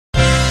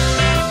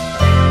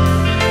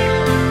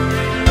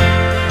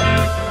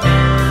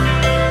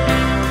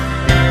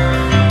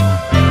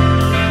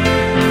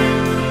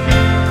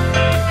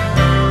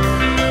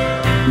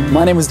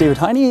My name is David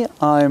Heine.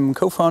 I'm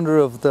co-founder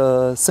of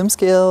the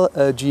SimScale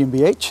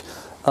GmbH,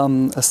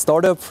 a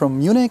startup from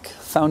Munich,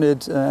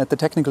 founded at the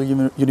Technical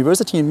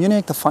University in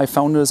Munich. The 5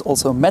 founders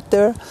also met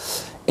there.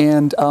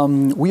 And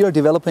we are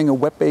developing a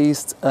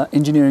web-based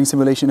engineering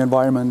simulation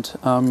environment.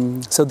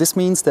 So this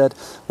means that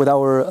with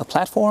our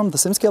platform, the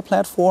SimScale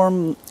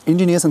platform,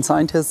 engineers and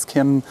scientists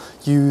can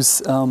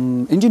use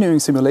engineering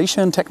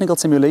simulation, technical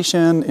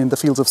simulation in the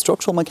fields of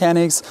structural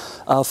mechanics,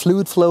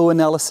 fluid flow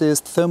analysis,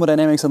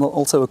 thermodynamics, and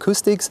also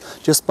acoustics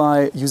just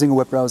by using a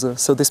web browser.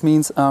 So this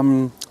means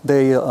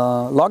they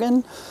log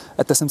in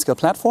at the SimScale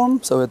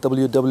platform, so at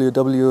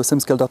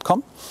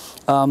www.simscale.com.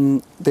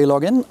 They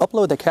log in,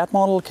 upload their CAD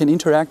model, can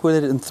interact with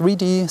it in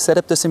 3D, set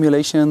up the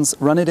simulations,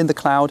 run it in the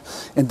cloud,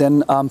 and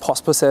then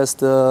post-process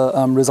the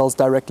results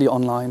directly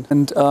online.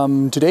 And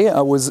today I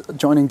was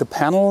joining the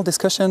panel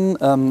discussion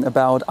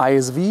about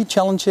ISV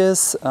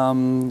challenges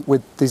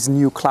with these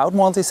new cloud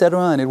models, etc.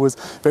 And it was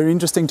very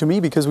interesting to me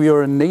because we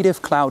are a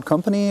native cloud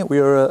company. We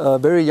are a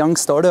very young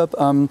startup.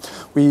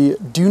 We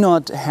do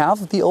not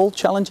have the old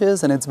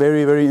challenges, and it's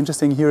very, very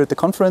interesting here at the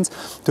conference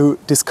to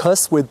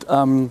discuss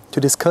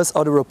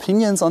other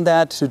opinions on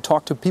that, to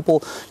talk to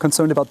people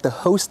concerned about the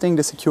hosting,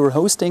 the secure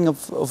hosting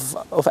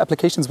of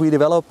applications we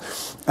develop,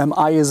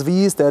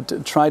 ISVs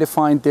that try to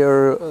find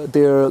their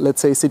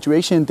let's say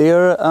situation,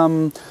 their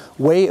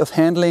way of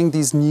handling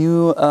these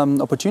new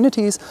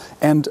opportunities.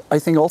 And I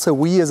think also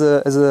we as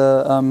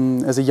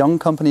a young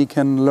company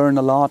can learn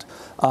a lot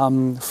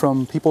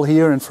from people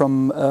here and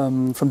from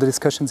the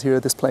discussions here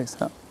at this place.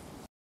 Yeah.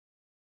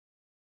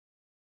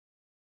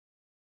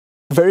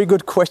 Very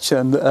good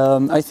question.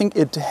 I think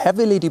it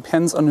heavily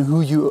depends on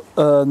who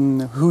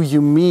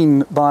you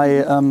mean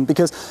by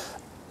because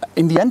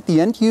in the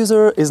end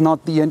user is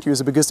not the end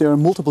user, because there are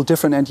multiple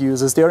different end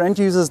users. There are end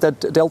users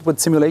that dealt with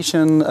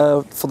simulation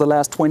for the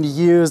last 20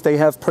 years. They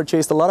have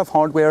purchased a lot of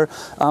hardware.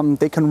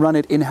 They can run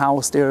it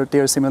in-house,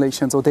 their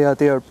simulations, or they have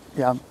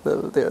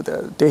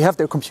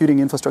their computing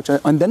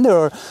infrastructure. And then there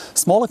are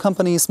smaller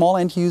companies, small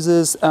end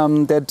users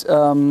that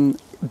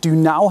do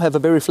now have a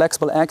very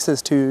flexible access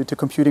to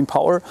computing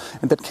power,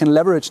 and that can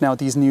leverage now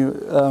these new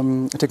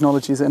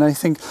technologies. And I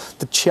think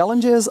the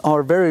challenges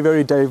are very,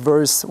 very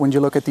diverse when you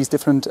look at these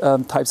different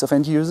types of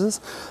end users.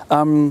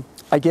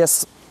 I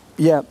guess,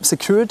 yeah,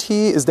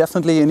 security is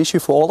definitely an issue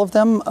for all of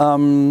them.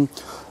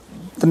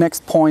 The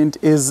next point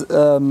is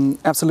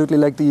absolutely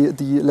like the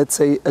let's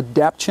say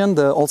adaptation,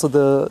 also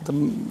the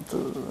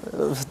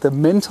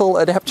mental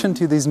adaptation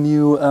to these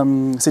new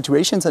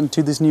situations and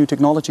to these new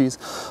technologies.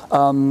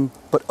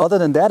 But other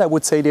than that, I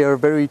would say they are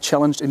very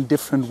challenged in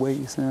different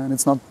ways, and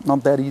it's not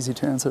that easy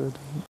to answer it.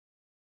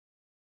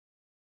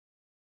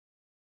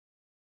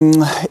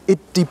 It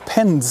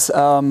depends.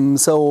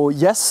 So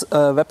yes,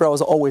 a web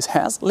browser always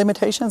has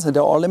limitations, and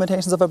there are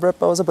limitations of a web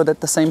browser, but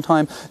at the same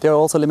time there are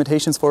also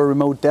limitations for a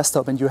remote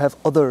desktop, and you have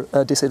other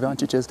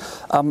disadvantages.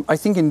 I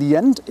think in the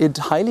end it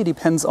highly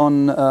depends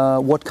on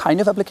what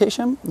kind of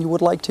application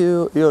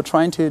you're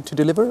trying to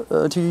deliver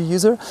to your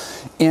user.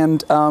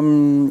 And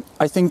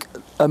I think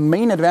a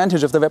main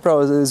advantage of the web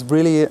browser is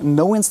really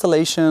no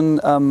installation.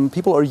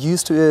 People are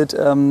used to it.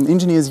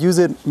 Engineers use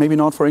it, maybe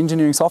not for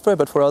engineering software,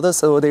 but for others,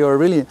 so they are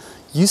really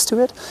used to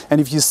it. And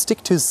if you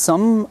stick to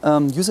some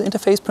user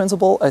interface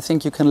principle, I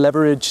think you can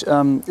leverage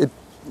it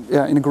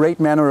in a great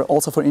manner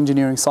also for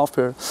engineering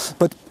software.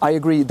 But I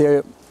agree,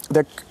 there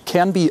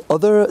can be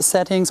other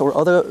settings or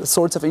other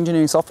sorts of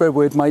engineering software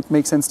where it might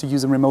make sense to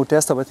use a remote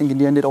desktop. I think in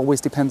the end it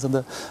always depends on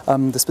the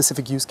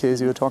specific use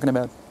case you're talking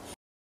about.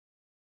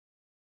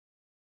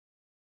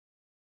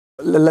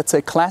 Let's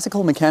say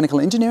classical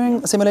mechanical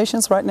engineering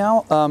simulations right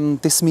now.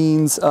 This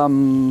means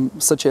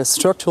such as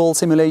structural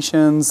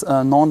simulations,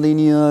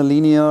 non-linear,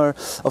 linear,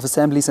 of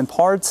assemblies and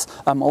parts,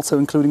 also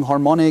including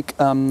harmonic,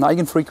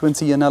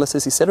 eigenfrequency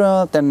analysis,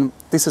 etc. Then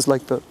this is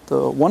like the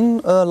one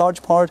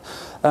large part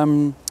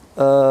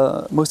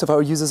most of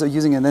our users are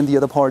using, and then the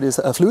other part is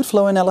fluid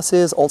flow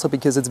analysis, also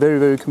because it's very,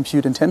 very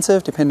compute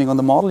intensive depending on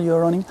the model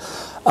you're running.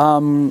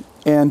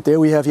 And there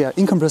we have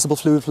incompressible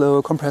fluid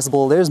flow,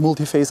 compressible, there's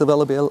multi-phase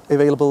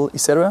available,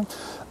 etc.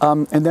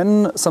 And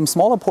then some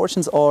smaller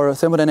portions are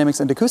thermodynamics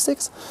and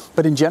acoustics.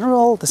 But in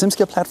general, the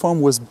SimScale platform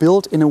was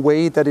built in a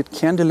way that it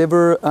can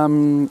deliver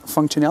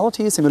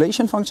functionality,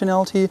 simulation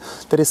functionality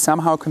that is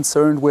somehow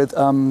concerned with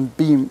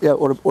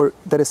or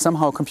that is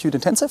somehow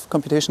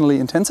computationally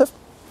intensive.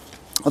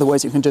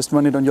 Otherwise, you can just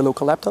run it on your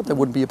local laptop. That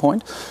wouldn't be a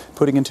point,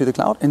 putting it into the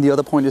cloud. And the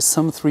other point is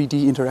some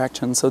 3D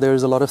interaction. So there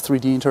is a lot of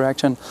 3D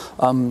interaction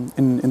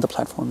in the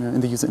platform,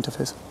 in the user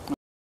interface.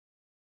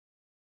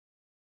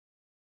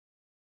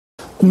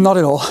 Not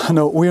at all.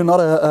 No, we are not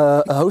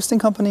a hosting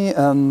company.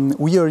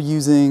 We are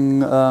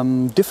using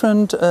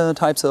different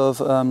types of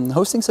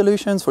hosting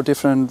solutions for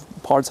different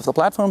parts of the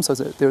platform. So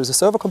there is a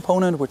server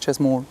component which has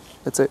more,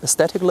 let's say, a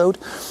static load,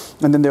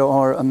 and then there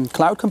are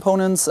cloud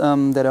components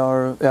that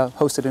are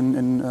hosted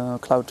in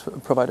cloud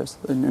providers,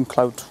 in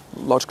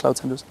large cloud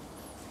centers.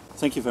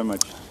 Thank you very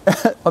much.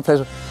 My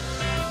pleasure.